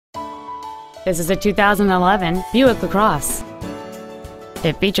This is a 2011 Buick Lacrosse.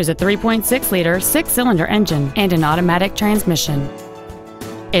 It features a 3.6-liter six-cylinder engine and an automatic transmission.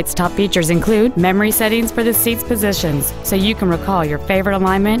 Its top features include memory settings for the seat's positions, so you can recall your favorite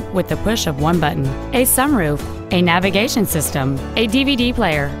alignment with the push of one button, a sunroof, a navigation system, a DVD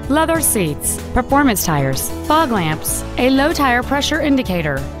player, leather seats, performance tires, fog lamps, a low tire pressure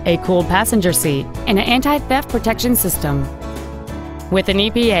indicator, a cooled passenger seat, and an anti-theft protection system. With an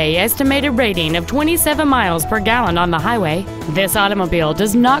EPA estimated rating of 27 miles per gallon on the highway, this automobile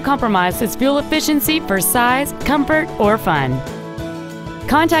does not compromise its fuel efficiency for size, comfort, or fun.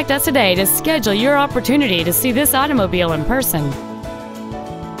 Contact us today to schedule your opportunity to see this automobile in person.